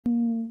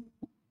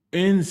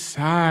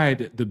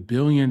inside the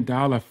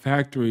billion-dollar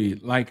factory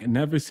like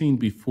never seen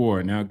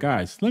before. Now,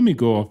 guys, let me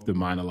go off the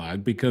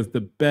monologue because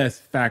the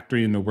best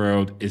factory in the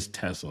world is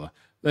Tesla.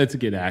 Let's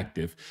get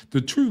active.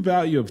 The true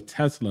value of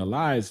Tesla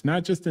lies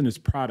not just in its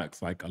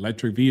products like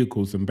electric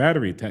vehicles and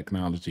battery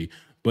technology,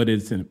 but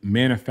its in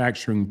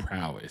manufacturing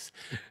prowess,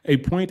 a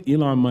point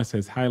Elon Musk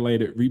has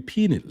highlighted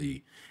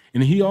repeatedly.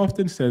 And he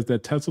often says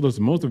that Tesla's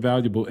most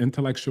valuable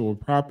intellectual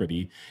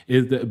property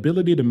is the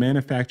ability to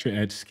manufacture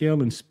at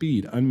scale and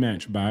speed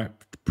unmatched by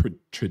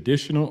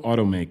traditional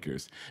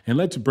automakers. And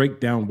let's break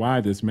down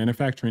why this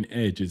manufacturing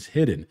edge is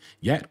hidden,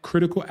 yet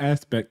critical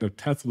aspect of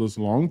Tesla's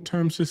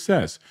long-term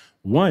success,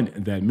 one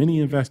that many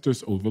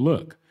investors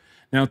overlook.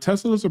 Now,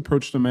 Tesla's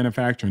approach to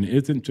manufacturing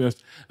isn't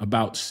just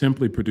about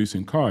simply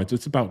producing cars,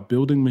 it's about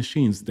building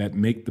machines that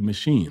make the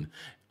machine.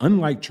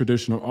 Unlike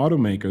traditional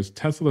automakers,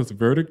 Tesla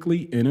vertically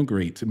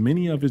integrates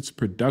many of its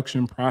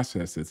production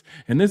processes,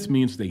 and this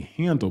means they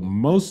handle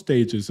most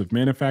stages of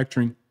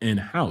manufacturing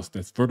in-house.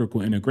 That's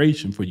vertical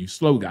integration for you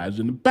slow guys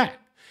in the back.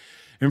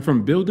 And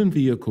from building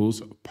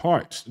vehicles,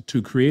 parts,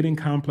 to creating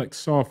complex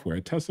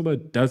software, Tesla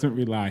doesn't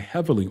rely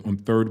heavily on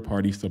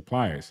third-party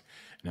suppliers.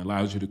 It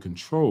allows you to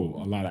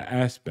control a lot of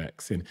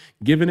aspects and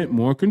giving it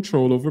more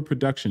control over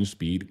production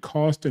speed,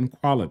 cost, and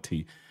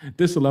quality.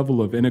 This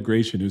level of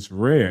integration is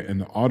rare in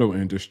the auto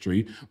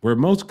industry, where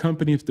most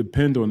companies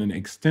depend on an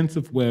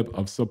extensive web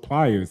of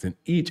suppliers and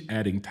each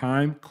adding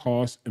time,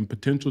 cost, and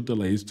potential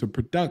delays to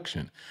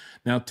production.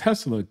 Now,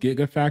 Tesla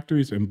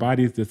Gigafactories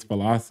embodies this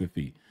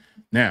philosophy.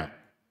 Now,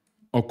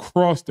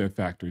 across their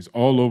factories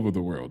all over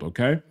the world,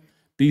 okay?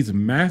 These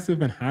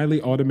massive and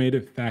highly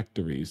automated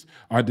factories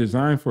are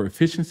designed for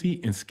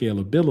efficiency and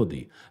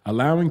scalability,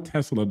 allowing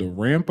Tesla to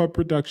ramp up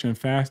production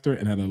faster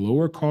and at a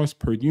lower cost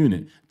per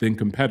unit than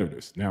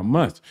competitors. Now,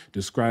 Musk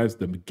describes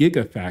the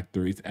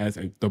Gigafactories as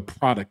the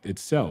product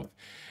itself,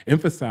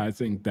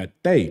 emphasizing that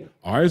they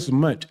are as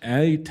much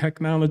a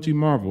technology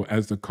marvel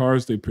as the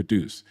cars they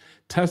produce.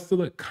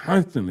 Tesla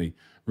constantly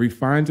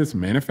refines its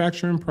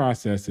manufacturing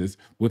processes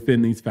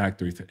within these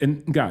factories.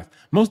 And guys,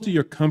 most of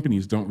your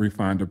companies don't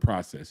refine the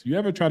process. You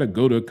ever try to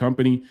go to a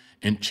company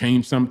and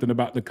change something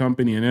about the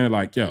company and they're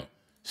like, yo,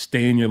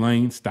 stay in your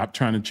lane, stop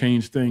trying to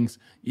change things?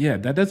 Yeah,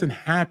 that doesn't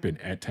happen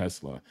at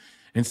Tesla.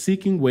 And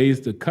seeking ways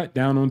to cut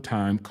down on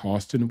time,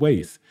 cost, and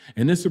waste.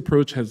 And this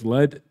approach has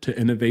led to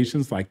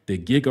innovations like the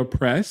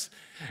Gigapress,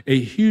 a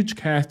huge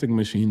casting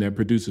machine that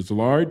produces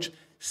large,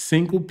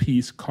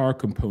 single-piece car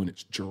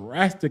components,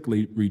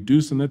 drastically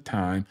reducing the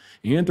time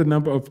and the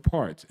number of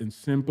parts and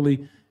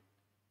simply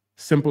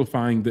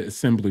simplifying the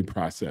assembly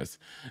process.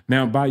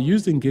 Now, by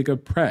using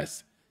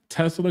Gigapress,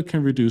 Tesla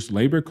can reduce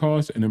labor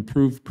costs and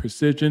improve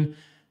precision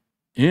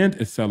and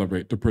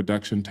accelerate the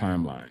production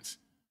timelines.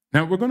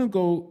 Now, we're going to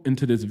go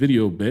into this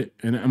video a bit,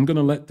 and I'm going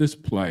to let this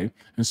play,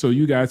 and so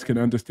you guys can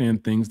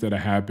understand things that are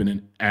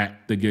happening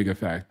at the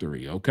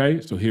Gigafactory, okay?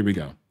 So here we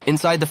go.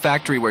 Inside the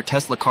factory where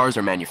Tesla cars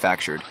are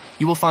manufactured,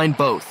 you will find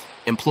both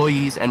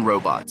employees and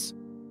robots.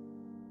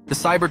 The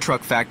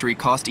Cybertruck factory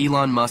cost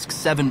Elon Musk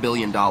 $7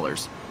 billion.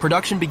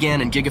 Production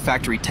began in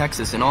Gigafactory,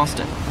 Texas in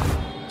Austin.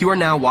 You are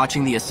now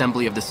watching the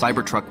assembly of the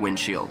Cybertruck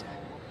windshield,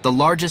 the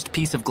largest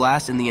piece of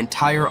glass in the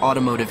entire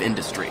automotive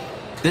industry.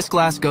 This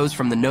glass goes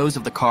from the nose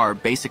of the car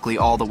basically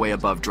all the way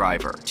above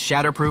driver. It's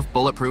shatterproof,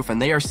 bulletproof,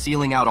 and they are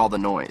sealing out all the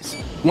noise.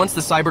 Once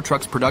the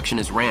Cybertruck's production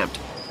is ramped,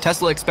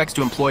 Tesla expects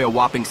to employ a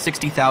whopping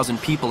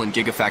 60,000 people in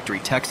Gigafactory,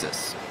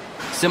 Texas.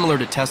 Similar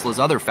to Tesla's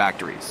other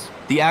factories,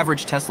 the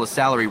average Tesla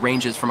salary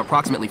ranges from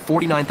approximately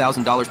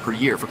 $49,000 per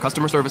year for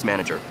customer service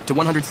manager to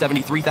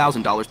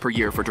 $173,000 per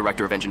year for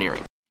director of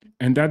engineering.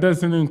 And that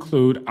doesn't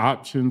include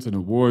options and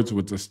awards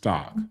with the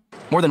stock.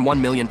 More than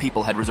 1 million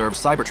people had reserved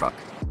Cybertruck.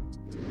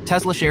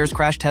 Tesla shares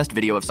crash test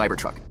video of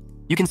Cybertruck.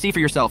 You can see for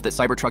yourself that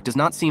Cybertruck does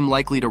not seem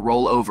likely to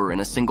roll over in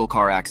a single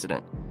car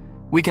accident.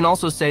 We can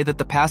also say that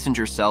the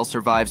passenger cell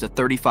survives a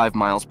 35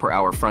 miles per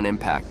hour front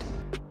impact.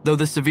 Though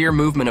the severe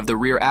movement of the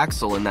rear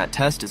axle in that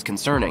test is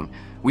concerning,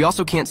 we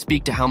also can't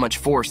speak to how much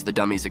force the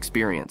dummies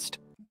experienced.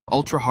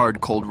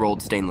 Ultra-hard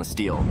cold-rolled stainless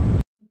steel.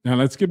 Now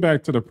let's get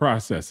back to the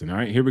processing, all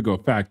right? Here we go,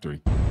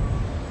 factory.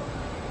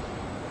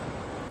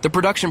 The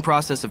production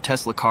process of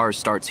Tesla cars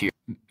starts here.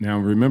 Now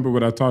remember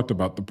what I talked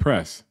about, the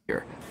press.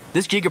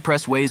 This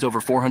Gigapress weighs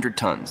over 400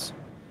 tons.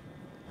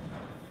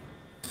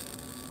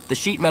 The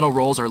sheet metal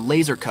rolls are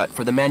laser cut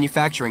for the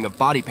manufacturing of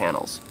body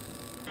panels.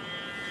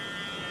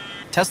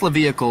 Tesla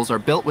vehicles are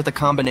built with a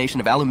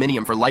combination of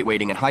aluminum for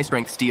lightweighting and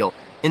high-strength steel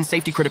in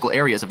safety-critical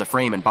areas of the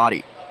frame and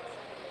body.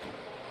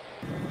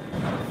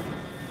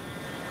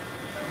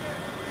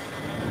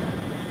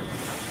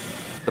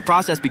 The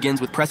process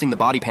begins with pressing the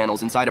body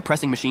panels inside a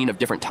pressing machine of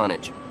different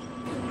tonnage.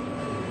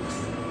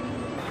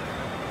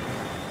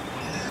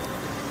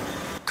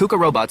 KUKA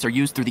robots are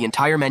used through the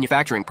entire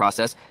manufacturing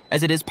process,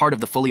 as it is part of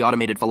the fully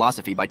automated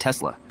philosophy by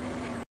Tesla.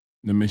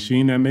 The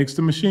machine that makes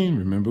the machine.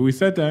 Remember we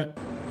said that.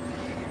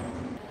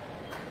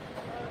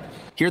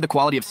 Here, the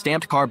quality of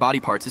stamped car body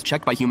parts is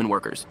checked by human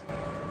workers.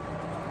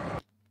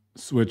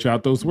 Switch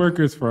out those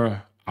workers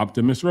for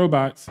Optimus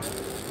robots.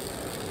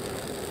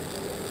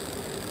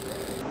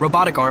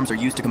 Robotic arms are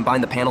used to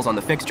combine the panels on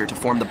the fixture to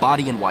form the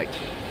body in white.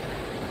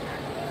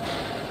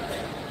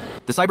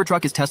 The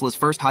Cybertruck is Tesla's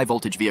first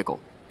high-voltage vehicle.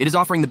 It is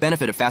offering the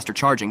benefit of faster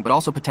charging, but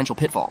also potential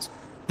pitfalls.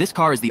 This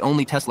car is the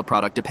only Tesla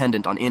product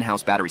dependent on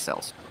in-house battery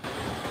cells.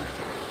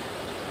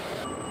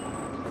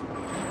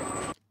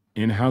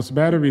 In-house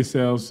battery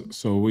cells,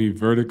 so we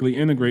vertically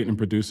integrate and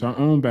produce our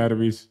own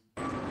batteries.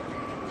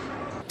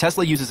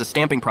 Tesla uses a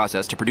stamping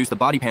process to produce the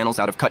body panels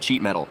out of cut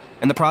sheet metal,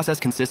 and the process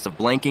consists of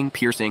blanking,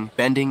 piercing,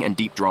 bending, and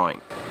deep drawing.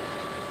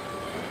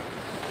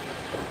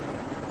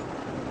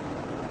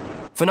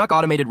 Fanuc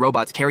automated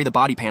robots carry the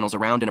body panels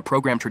around in a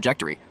programmed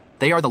trajectory.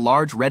 They are the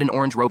large red and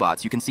orange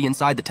robots you can see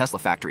inside the Tesla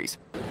factories.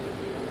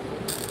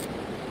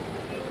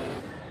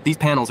 These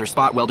panels are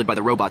spot welded by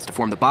the robots to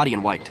form the body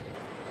in white.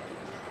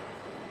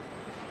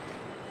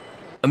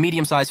 A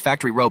medium-sized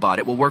factory robot,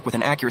 it will work with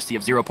an accuracy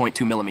of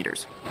 0.2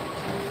 millimeters.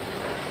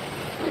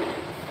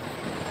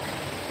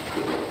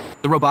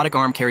 The robotic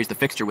arm carries the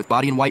fixture with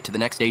body in white to the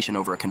next station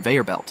over a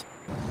conveyor belt.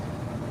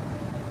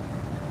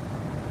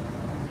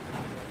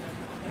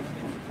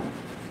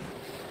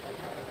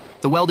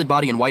 The welded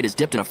body in white is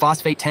dipped in a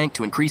phosphate tank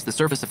to increase the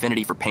surface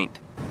affinity for paint.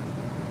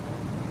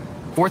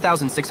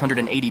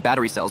 4,680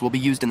 battery cells will be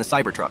used in the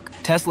Cybertruck.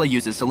 Tesla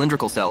uses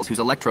cylindrical cells whose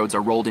electrodes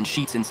are rolled in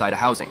sheets inside a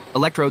housing.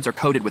 Electrodes are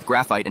coated with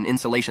graphite and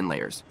insulation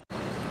layers.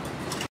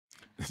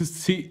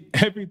 See,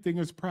 everything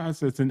is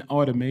processed and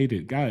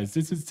automated. Guys,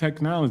 this is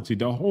technology.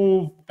 The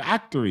whole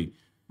factory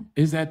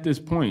is at this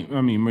point. I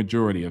mean,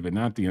 majority of it,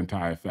 not the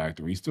entire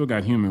factory. You still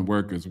got human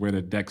workers where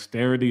the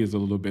dexterity is a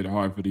little bit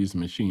hard for these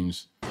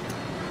machines.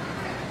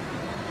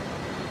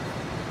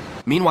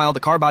 Meanwhile, the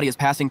car body is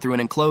passing through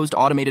an enclosed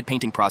automated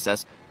painting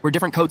process where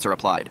different coats are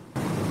applied.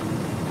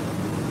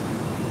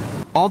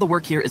 All the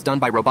work here is done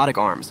by robotic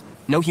arms.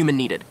 No human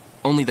needed,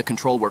 only the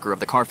control worker of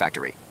the car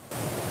factory.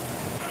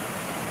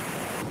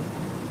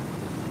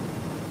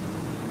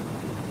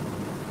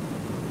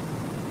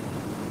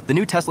 The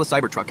new Tesla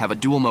Cybertruck have a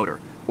dual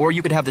motor, or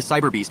you could have the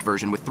Cyberbeast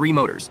version with 3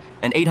 motors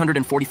and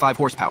 845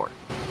 horsepower.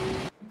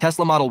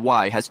 Tesla Model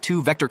Y has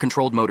 2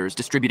 vector-controlled motors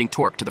distributing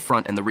torque to the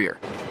front and the rear.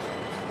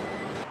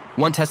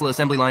 One Tesla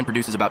assembly line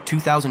produces about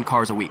 2,000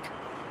 cars a week.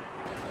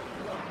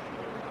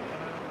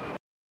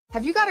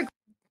 Have you got a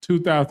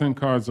 2,000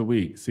 cars a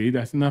week. See,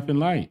 that's nothing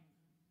light.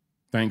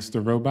 Thanks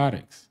to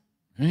robotics.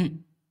 Right?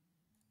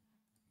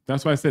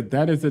 That's why I said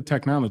that is the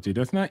technology.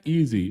 That's not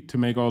easy to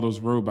make all those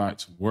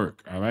robots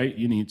work, all right?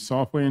 You need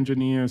software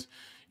engineers.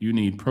 You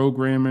need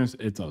programmers.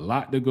 It's a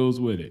lot that goes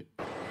with it.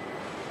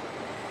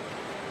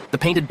 The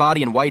painted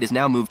body in white is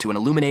now moved to an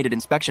illuminated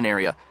inspection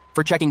area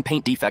for checking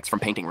paint defects from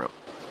painting room.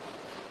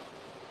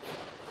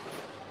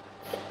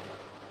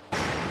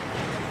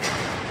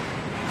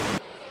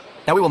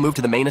 Now we will move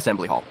to the main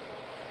assembly hall.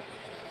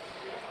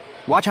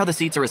 Watch how the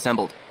seats are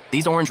assembled.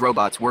 These orange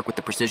robots work with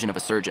the precision of a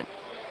surgeon.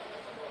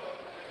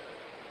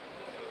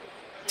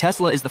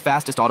 Tesla is the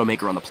fastest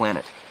automaker on the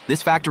planet.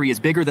 This factory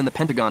is bigger than the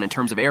Pentagon in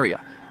terms of area,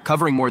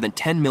 covering more than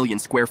 10 million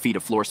square feet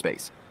of floor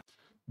space.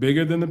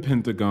 Bigger than the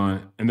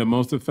Pentagon and the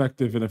most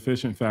effective and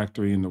efficient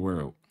factory in the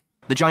world.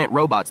 The giant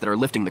robots that are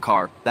lifting the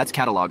car, that's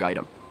catalog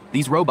item.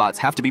 These robots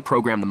have to be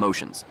programmed the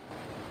motions.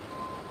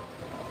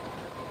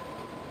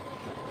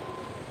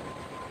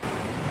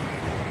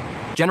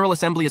 General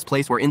assembly is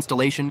placed where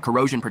installation,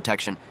 corrosion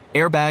protection,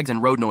 airbags,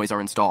 and road noise are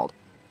installed.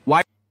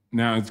 Why?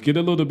 Now, let's get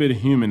a little bit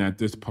human at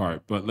this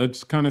part, but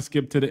let's kind of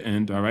skip to the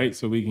end, all right,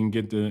 so we can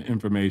get the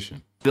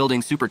information.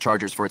 Building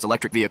superchargers for its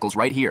electric vehicles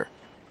right here.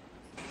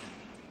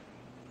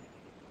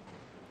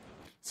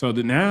 So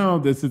now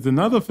this is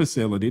another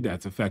facility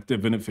that's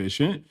effective and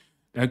efficient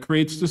that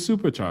creates the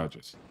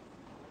superchargers.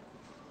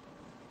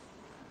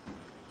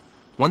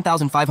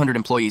 1,500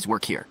 employees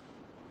work here.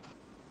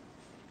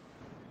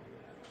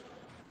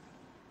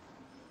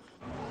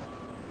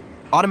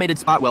 Automated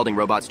spot welding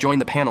robots join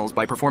the panels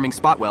by performing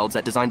spot welds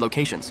at designed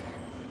locations.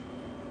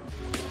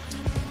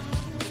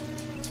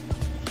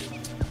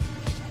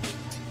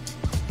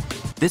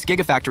 This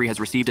Gigafactory has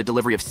received a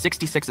delivery of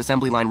 66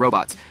 assembly line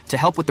robots to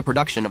help with the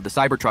production of the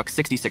Cybertruck.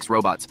 66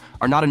 robots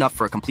are not enough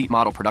for a complete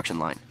model production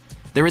line.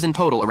 There is in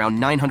total around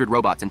 900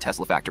 robots in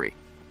Tesla factory.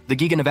 The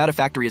Giga Nevada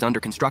factory is under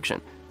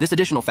construction. This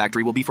additional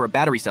factory will be for a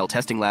battery cell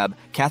testing lab,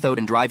 cathode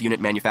and drive unit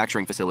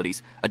manufacturing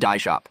facilities, a die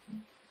shop.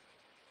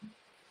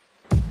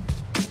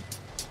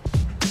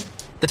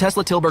 The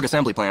Tesla Tilburg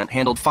assembly plant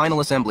handled final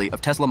assembly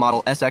of Tesla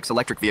Model SX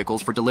electric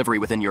vehicles for delivery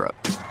within Europe.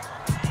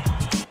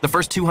 The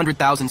first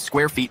 200,000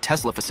 square feet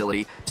Tesla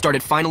facility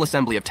started final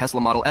assembly of Tesla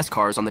Model S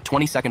cars on the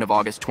 22nd of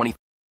August 20.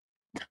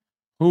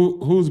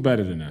 Who's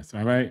better than us,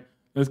 all right?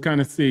 Let's kind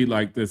of see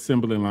like the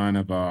assembly line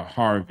of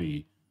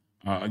Harvey,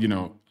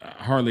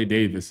 Harley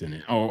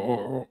Davidson,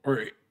 or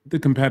the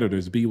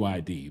competitors,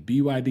 BYD.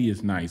 BYD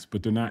is nice,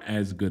 but they're not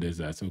as good as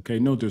us, okay?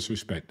 No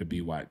disrespect to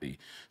BYD.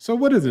 So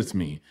what does this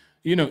mean?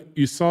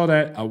 You saw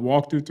that. I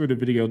walked through the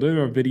video.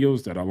 There are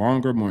videos that are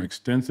longer, more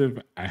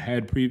extensive. I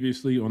had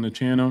previously on the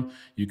channel.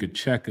 You could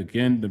check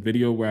again the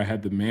video where I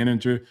had the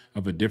manager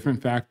of a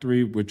different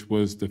factory, which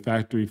was the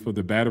factory for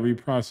the battery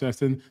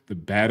processing, the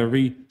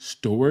battery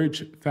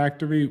storage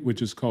factory,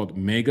 which is called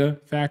Mega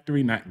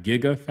Factory, not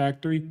Giga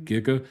Factory.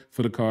 Giga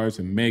for the cars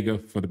and Mega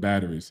for the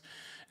batteries.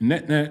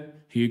 Net,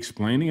 he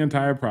explained the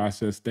entire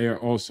process there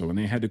also, and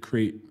they had to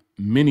create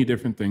many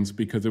different things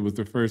because it was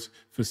the first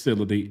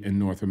facility in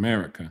North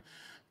America.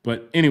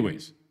 But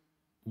anyways,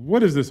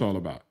 what is this all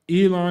about?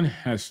 Elon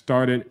has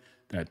started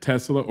that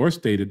Tesla, or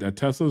stated that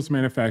Tesla's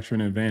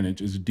manufacturing advantage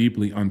is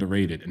deeply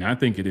underrated. And I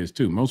think it is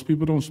too. Most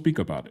people don't speak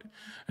about it,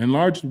 and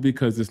largely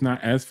because it's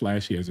not as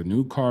flashy as a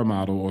new car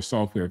model or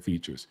software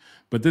features.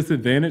 But this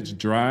advantage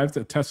drives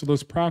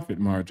Tesla's profit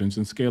margins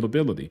and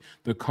scalability.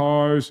 The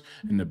cars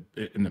and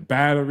the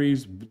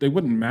batteries, they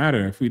wouldn't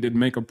matter if we didn't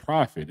make a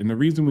profit. And the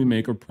reason we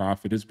make a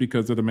profit is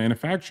because of the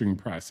manufacturing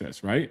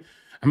process, right?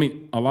 I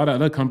mean, a lot of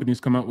other companies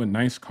come out with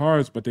nice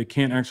cars, but they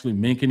can't actually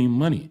make any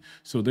money.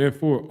 So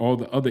therefore, all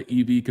the other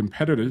EV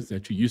competitors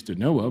that you used to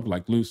know of,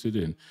 like Lucid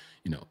and,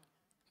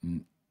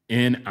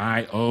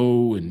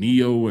 NIO and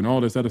NEO and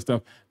all this other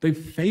stuff, they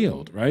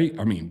failed, right?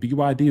 I mean,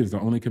 BYD is the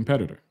only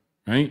competitor,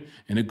 right?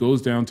 And it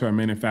goes down to our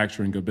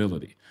manufacturing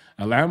ability,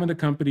 allowing the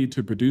company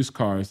to produce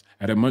cars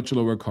at a much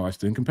lower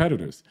cost than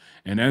competitors.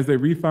 And as they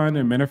refine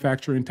their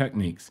manufacturing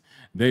techniques,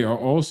 they are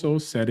also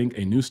setting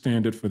a new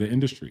standard for the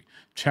industry,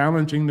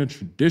 challenging the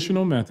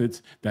traditional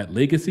methods that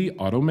legacy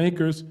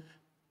automakers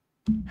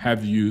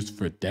have used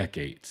for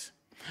decades.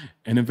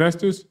 And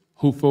investors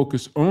who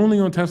focus only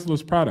on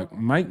Tesla's product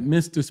might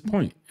miss this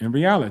point. In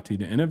reality,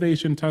 the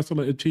innovation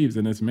Tesla achieves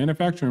in its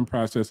manufacturing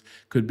process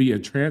could be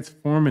as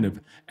transformative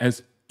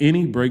as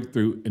any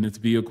breakthrough in its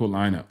vehicle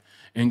lineup.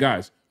 And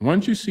guys,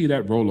 once you see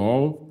that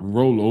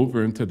roll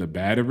over into the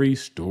battery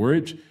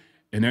storage,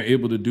 and they're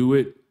able to do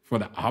it for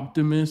the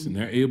Optimus, and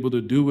they're able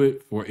to do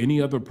it for any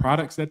other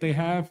products that they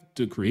have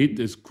to create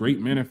this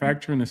great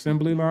manufacturing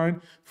assembly line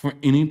for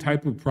any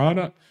type of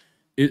product,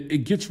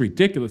 it gets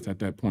ridiculous at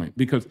that point,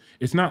 because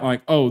it's not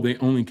like, oh, they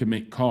only can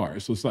make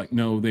cars. So it's like,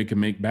 no, they can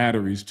make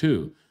batteries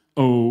too.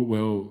 Oh,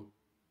 well,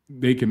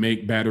 they can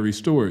make battery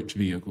storage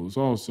vehicles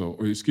also,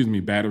 or excuse me,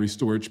 battery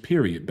storage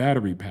period,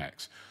 battery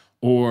packs,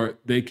 or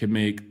they can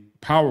make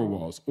power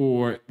walls,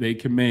 or they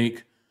can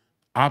make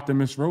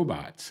Optimus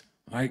robots.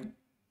 Like,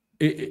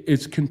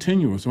 it's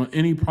continuous on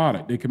any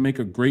product. They can make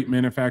a great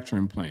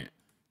manufacturing plant.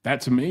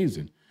 That's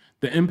amazing.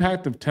 The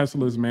impact of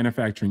Tesla's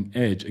manufacturing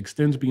edge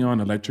extends beyond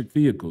electric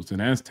vehicles,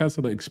 and as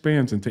Tesla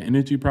expands into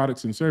energy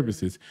products and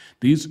services,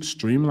 these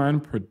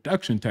streamlined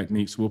production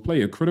techniques will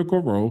play a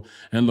critical role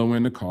in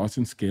lowering the cost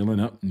and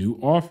scaling up new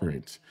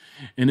offerings.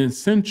 An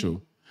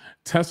essential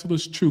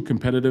Tesla's true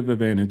competitive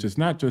advantage is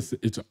not just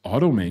its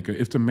automaker,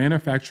 it's a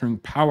manufacturing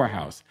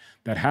powerhouse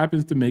that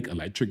happens to make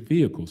electric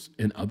vehicles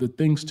and other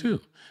things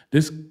too.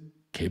 This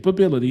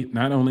capability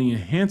not only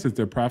enhances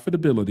their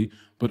profitability,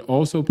 but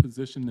also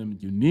positions them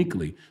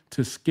uniquely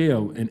to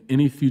scale in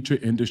any future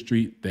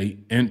industry they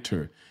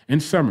enter. In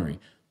summary,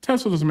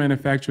 Tesla's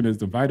manufacturing is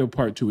the vital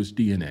part to its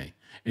DNA,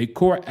 a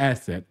core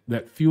asset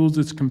that fuels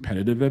its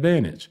competitive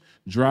advantage,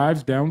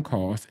 drives down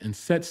costs, and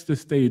sets the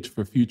stage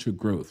for future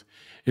growth.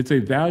 It's a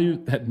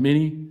value that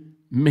many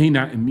may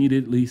not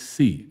immediately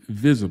see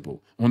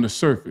visible on the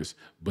surface,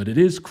 but it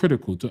is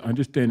critical to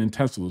understanding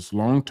Tesla's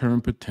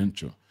long-term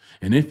potential.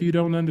 And if you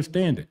don't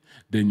understand it,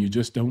 then you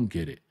just don't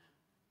get it.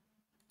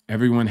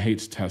 Everyone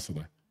hates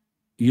Tesla.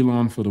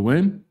 Elon for the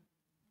win.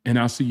 And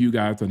I'll see you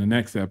guys on the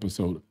next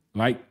episode.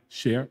 Like,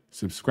 share,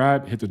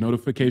 subscribe, hit the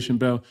notification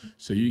bell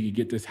so you can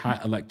get this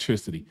hot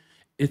electricity.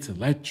 It's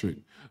electric.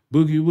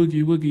 Boogie,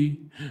 woogie,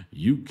 woogie.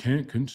 You can't control.